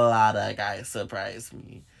 A lot of guys surprise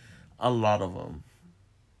me. A lot of them.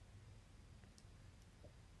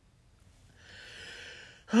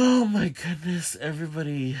 Oh my goodness,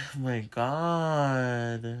 everybody. My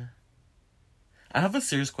God. I have a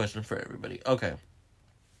serious question for everybody. Okay.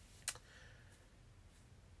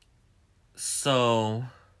 So,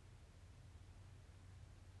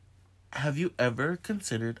 have you ever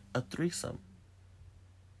considered a threesome?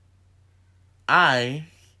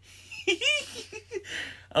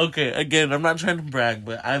 Okay, again, I'm not trying to brag,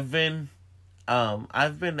 but I've been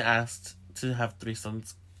asked to have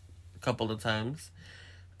threesomes a couple of times.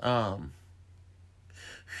 I've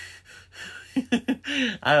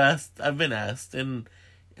been asked, and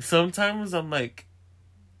sometimes I'm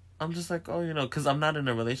just like, oh, you know, because I'm not in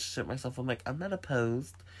a relationship myself, I'm like, I'm not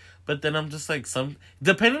opposed. But then I'm just like,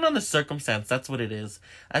 depending on the circumstance, that's what it is.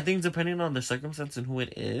 I think depending on the circumstance and who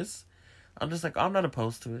it is, I'm just like, I'm not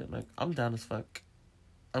opposed to it. Like, I'm down as fuck.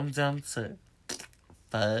 I'm down to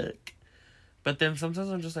fuck. But then sometimes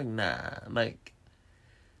I'm just like, nah. Like,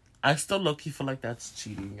 I still low-key feel like that's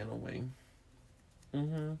cheating in a way.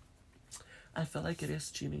 I feel like it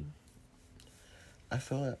is cheating. I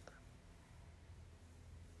feel it.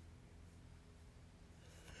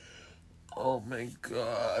 Oh my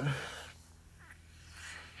God.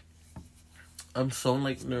 I'm so,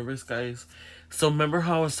 like, nervous, guys. So remember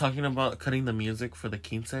how I was talking about cutting the music for the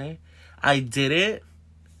quince? I did it.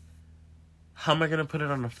 How am I going to put it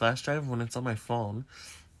on a flash drive when it's on my phone?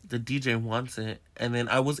 The DJ wants it. And then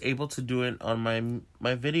I was able to do it on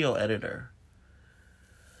my video editor.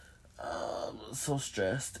 I'm so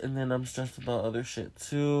stressed. And then I'm stressed about other shit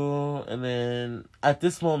too. And then at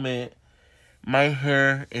this moment, my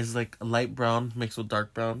hair is like light brown mixed with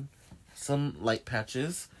dark brown. Some light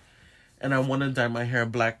patches. And I want to dye my hair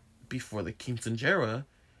black before the quinceañera.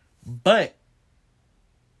 But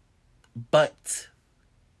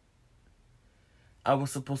I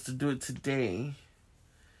was supposed to do it today.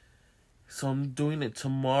 So I'm doing it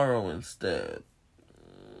tomorrow instead.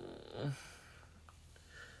 I'm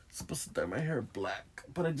supposed to dye my hair black.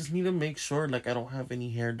 But I just need to make sure, like, I don't have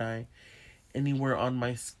any hair dye anywhere on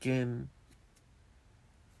my skin.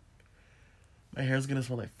 My hair's gonna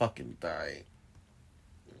smell like fucking dye.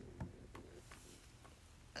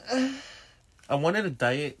 I wanted to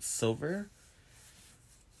dye it silver,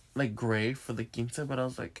 like gray for the quince, but I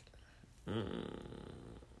was like,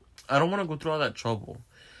 I don't want to go through all that trouble.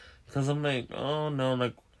 Because I'm like, oh no,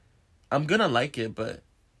 like, I'm gonna like it, but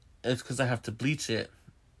it's because I have to bleach it.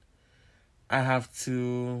 I have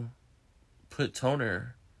to put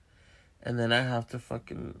toner. And then I have to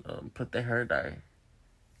fucking put the hair dye.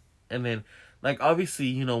 And then, like, obviously,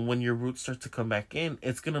 you know, when your roots start to come back in,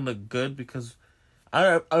 it's gonna look good because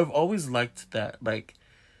I've always liked that, like,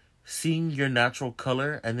 seeing your natural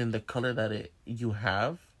color and then the color that you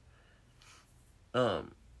have.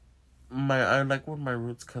 I like when my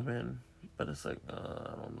roots come in, but it's like, I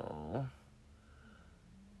don't know.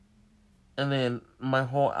 And then my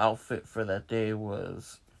whole outfit for that day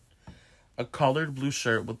was a collared blue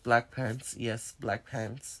shirt with black pants. Yes, black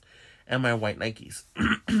pants. And my white Nikes.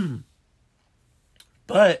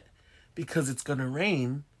 But because it's going to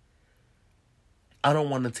rain, I don't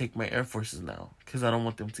want to take my Air Forces now. Because I don't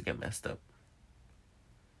want them to get messed up.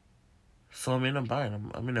 So I'm in a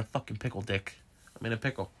bind. I'm in a fucking pickle, dick. I'm in a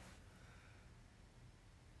pickle.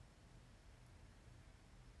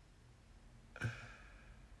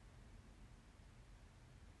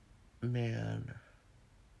 Man.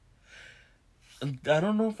 I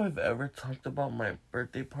don't know if I've ever talked about my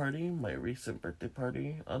birthday party, my recent birthday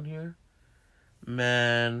party on here.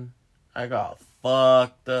 Man, I got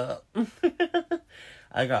fucked up.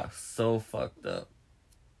 I got so fucked up.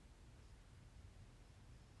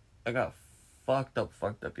 I got fucked up,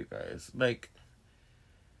 you guys. Like,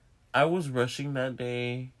 I was rushing that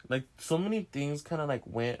day. Like, so many things kind of, like,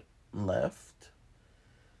 went left.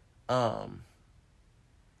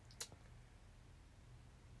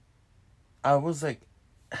 I was, like,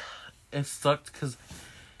 it sucked because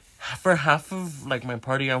for half of, like, my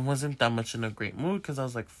party, I wasn't that much in a great mood because I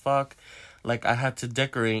was like, fuck. Like, I had to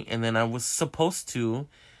decorate, and then I was supposed to,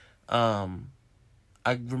 I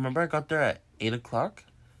remember I got there at 8 o'clock,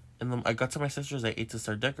 and then I got to my sister's at 8 to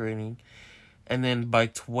start decorating, and then by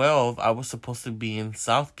 12, I was supposed to be in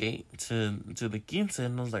Southgate to the quince,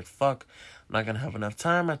 and I was like, fuck, I'm not gonna have enough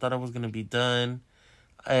time. I thought I was gonna be done,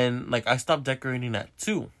 and, like, I stopped decorating at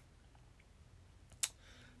 2.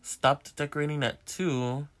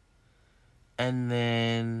 And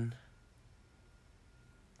then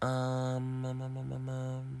I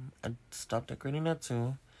stopped decorating at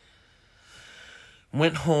 2.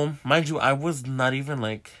 Went home. Mind you, I was not even,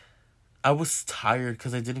 like, I was tired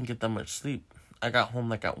because I didn't get that much sleep. I got home,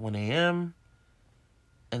 like, at 1 a.m.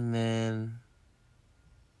 And then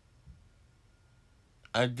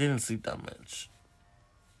I didn't sleep that much.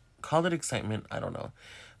 Call it excitement, I don't know.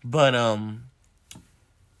 But,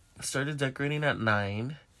 started decorating at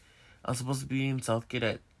 9. I was supposed to be in Southgate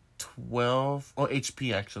at 12. Oh,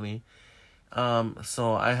 HP, actually.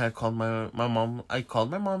 So I had called my mom. I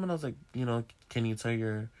called my mom and I was like, you know, can you tell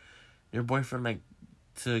your boyfriend, like,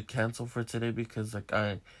 to cancel for today because, like,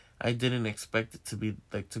 I didn't expect it to be,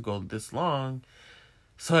 like, to go this long.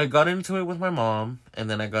 So I got into it with my mom, and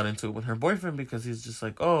then I got into it with her boyfriend because he's just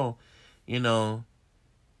like, oh, you know,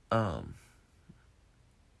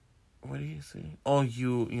 what do you say? Oh,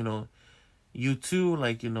 you know, you too,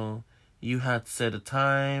 like, you know, you had set a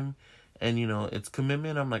time, and, you know, it's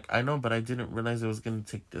commitment. I'm like, I know, but I didn't realize it was going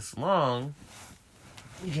to take this long,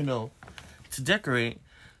 you know, to decorate.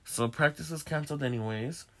 So practice was canceled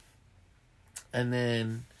anyways. And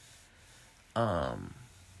then, I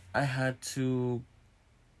had to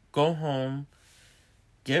go home,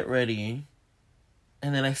 get ready,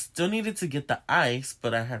 and then I still needed to get the ice,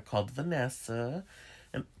 but I had called Vanessa,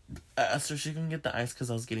 and I asked her if she can get the ice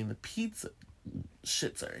because I was getting the pizza.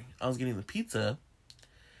 I was getting the pizza.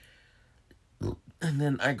 And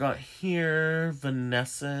then I got here,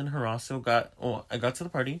 Vanessa and Horacio I got to the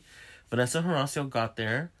party. Vanessa and Horacio got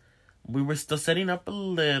there. We were still setting up a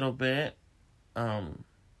little bit. When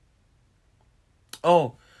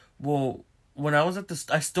I was at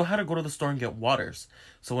I still had to go to the store and get waters.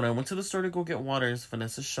 So when I went to the store to go get waters,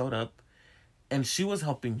 Vanessa showed up. And she was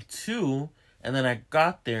helping too. And then I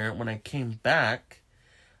got there. When I came back,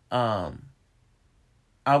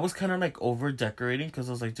 I was kind of, like, over decorating because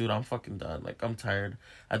I was like, dude, I'm fucking done. Like, I'm tired.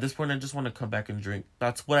 At this point, I just want to come back and drink.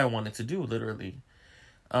 That's what I wanted to do, literally.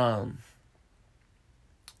 I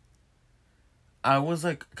was,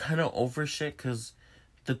 like, kind of over shit because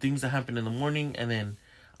the things that happened in the morning. And then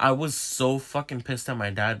I was so fucking pissed at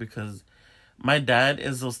my dad because my dad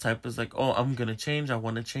is those type of, like, oh, I'm going to change. I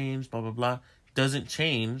want to change, blah, blah, blah. Doesn't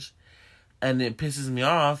change. And it pisses me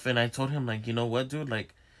off. And I told him, like, you know what, dude,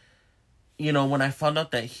 like, you know, when I found out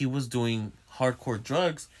that he was doing hardcore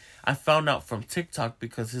drugs, I found out from TikTok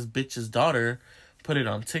because his bitch's daughter put it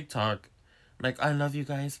on TikTok. Like, I love you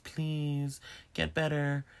guys, please, get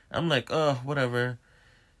better. I'm like, whatever.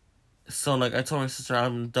 So, like, I told my sister,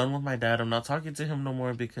 I'm done with my dad. I'm not talking to him no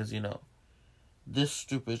more because, you know, this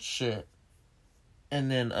stupid shit. And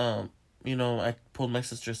then, I pulled my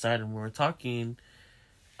sister aside and we were talking.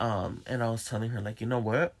 And I was telling her, like, you know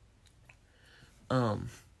what?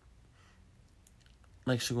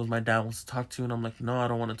 Like, she goes, my dad wants to talk to you. And I'm like, no, I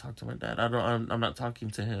don't want to talk to my dad. I'm not talking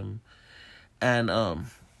to him. And,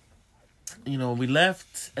 we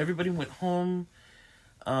left. Everybody went home.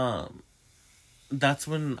 That's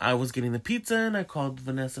when I was getting the pizza. And I called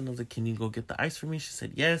Vanessa and I was like, can you go get the ice for me? She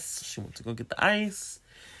said yes. She went to go get the ice.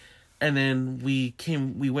 And then we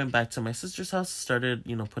went back to my sister's house, started,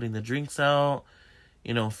 putting the drinks out,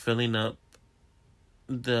 filling up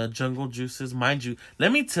the jungle juices. Mind you,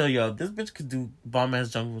 let me tell y'all, this bitch could do bomb-ass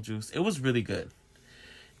jungle juice. It was really good.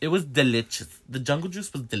 It was delicious. The jungle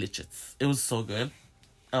juice was delicious. It was so good.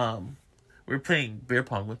 We were playing beer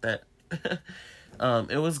pong with that.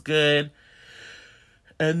 It was good.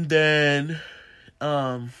 And then,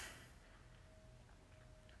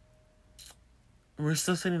 we're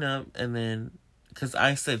still setting up, and then, because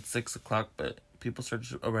I said 6 o'clock, but people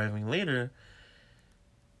started arriving later.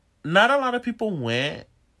 Not a lot of people went.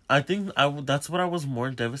 I think that's what I was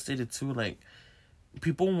more devastated to. Like,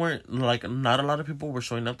 people weren't, like, not a lot of people were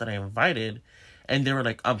showing up that I invited, and they were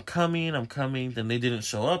like, I'm coming. Then they didn't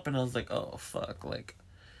show up, and I was like, oh, fuck, like,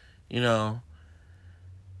 and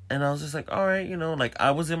I was just like, all right, like,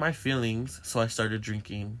 I was in my feelings, so I started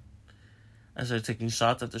drinking. I started taking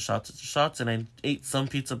shots after shots after shots, and I ate some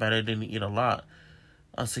pizza, but I didn't eat a lot.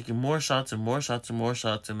 I was taking more shots and more shots and more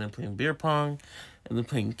shots, and then playing beer pong, and then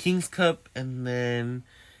playing King's Cup, and then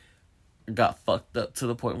got fucked up to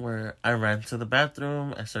the point where I ran to the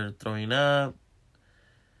bathroom, I started throwing up,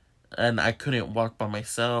 and I couldn't walk by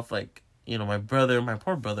myself. Like, my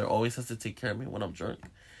poor brother always has to take care of me when I'm drunk.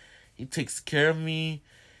 He takes care of me.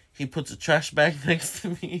 He puts a trash bag next to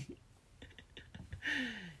me.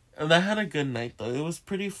 And I had a good night, though. It was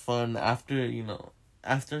pretty fun after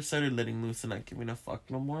I started letting loose and not giving a fuck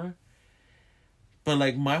no more. But,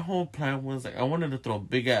 like, my whole plan was, like, I wanted to throw a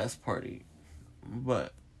big-ass party.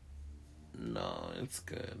 But, no, it's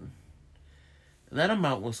good. That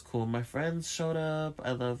amount was cool. My friends showed up.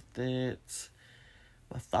 I loved it.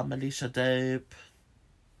 My family showed up.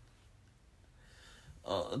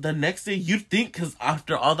 The next day, you'd think, because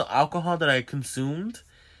after all the alcohol that I consumed,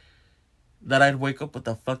 that I'd wake up with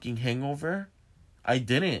a fucking hangover. I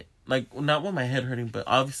didn't. Like, not with my head hurting, but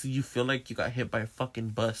obviously you feel like you got hit by a fucking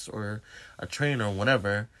bus or a train or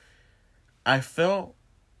whatever. I felt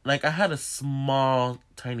like I had a small,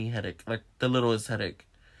 tiny headache. Like, the littlest headache.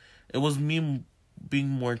 It was me being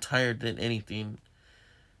more tired than anything.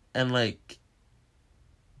 And, like,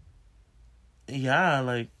 yeah,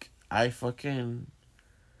 like, I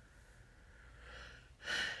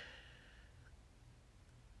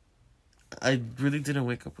really didn't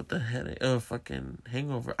wake up with a fucking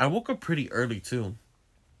hangover. I woke up pretty early, too.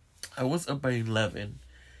 I was up by 11.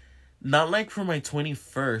 Not like for my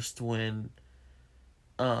 21st when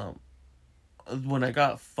I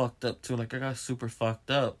got fucked up, too. Like, I got super fucked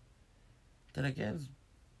up. Did I get as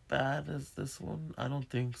bad as this one? I don't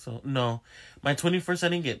think so. No. My 21st, I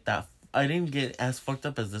didn't get as fucked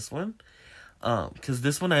up as this one. Because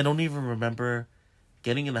this one, I don't even remember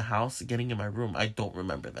getting in the house, getting in my room. I don't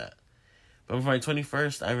remember that. But for my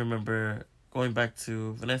 21st, I remember going back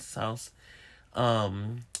to Vanessa's house,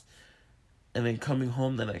 and then coming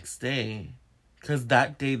home the next day. Because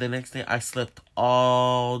the next day, I slept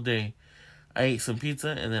all day. I ate some pizza,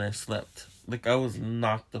 and then I slept. Like, I was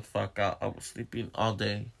knocked the fuck out. I was sleeping all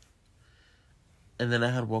day. And then I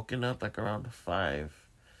had woken up, like, around 5.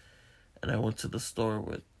 And I went to the store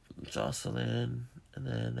with Jocelyn, and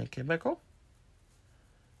then I came back home.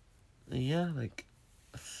 And yeah, like...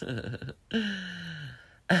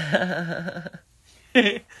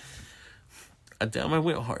 Damn, I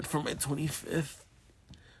went hard for my 25th.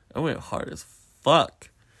 I went hard as fuck.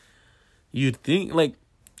 You'd think, like,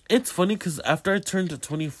 it's funny because after I turned to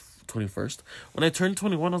 21st, when I turned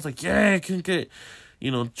 21, I was like, yeah, I can get,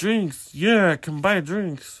 drinks. Yeah, I can buy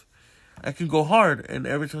drinks. I can go hard. And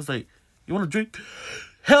every time I was like, you want a drink?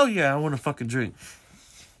 Hell yeah, I want a fucking drink.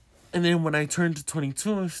 And then when I turned to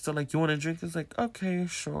 22, I was still like, you want a drink? I was like, okay,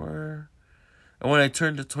 sure. And when I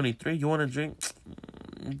turned to 23, you want a drink?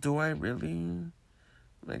 Do I really?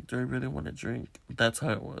 Like, do I really want a drink? That's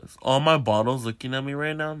how it was. All my bottles looking at me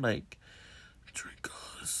right now, like, drink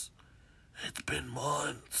us. It's been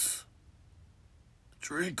months.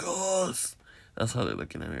 Drink us. That's how they're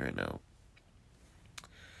looking at me right now.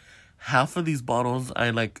 Half of these bottles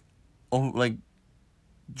I,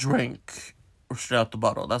 drank straight out the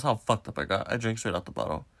bottle. That's how fucked up I got. I drank straight out the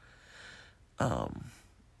bottle.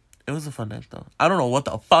 It was a fun night, though. I don't know what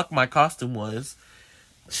the fuck my costume was.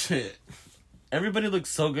 Shit. everybody looked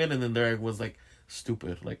so good, and then Derek was like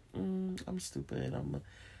stupid. Like, I'm stupid.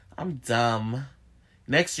 I'm dumb.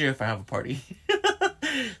 Next year, if I have a party,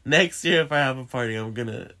 I'm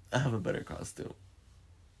gonna have a better costume.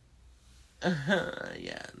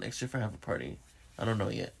 Yeah, next year if I have a party, I don't know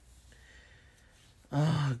yet.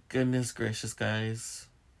 Oh goodness gracious, guys.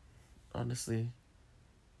 Honestly.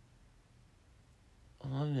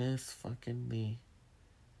 Honest fucking me.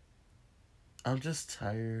 I'm just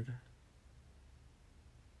tired.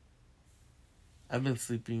 I've been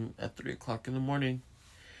sleeping at 3 o'clock in the morning.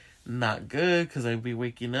 Not good, because I'd be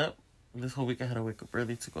waking up. This whole week I had to wake up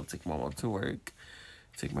early to go take my mom to work,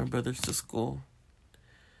 take my brothers to school.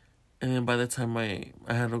 And then by the time I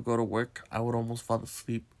had to go to work, I would almost fall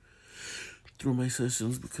asleep through my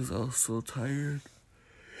sessions because I was so tired.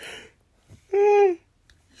 You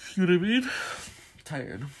know what I mean?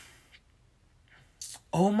 Tired.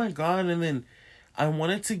 Oh my god, and then I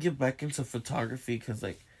wanted to get back into photography because,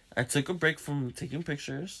 like, I took a break from taking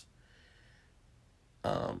pictures.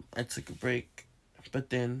 I took a break, but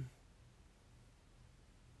then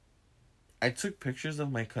I took pictures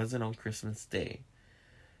of my cousin on Christmas Day.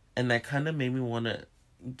 And that kind of made me want to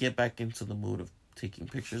get back into the mood of taking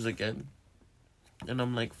pictures again. And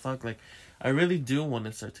I'm like, fuck, like, I really do want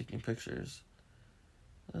to start taking pictures.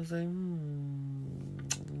 I was like,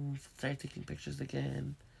 start taking pictures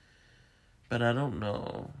again. But I don't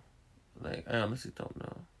know. Like, I honestly don't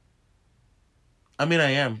know. I mean,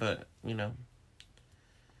 I am, but, you know.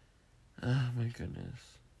 Oh, my goodness.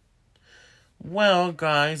 Well,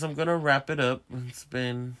 guys, I'm going to wrap it up. It's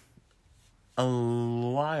been a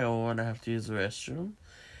while and I have to use the restroom.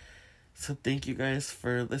 So thank you guys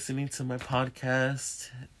for listening to my podcast.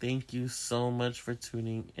 Thank you so much for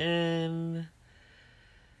tuning in.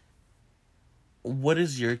 What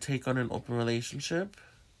is your take on an open relationship?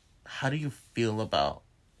 How do you feel about...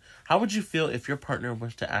 How would you feel if your partner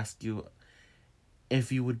was to ask you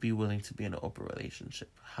if you would be willing to be in an open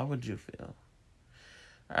relationship? How would you feel?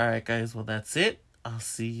 Alright, guys. Well, that's it. I'll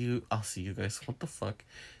see you guys. What the fuck?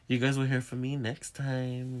 You guys will hear from me next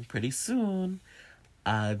time. Pretty soon.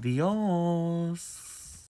 Adios.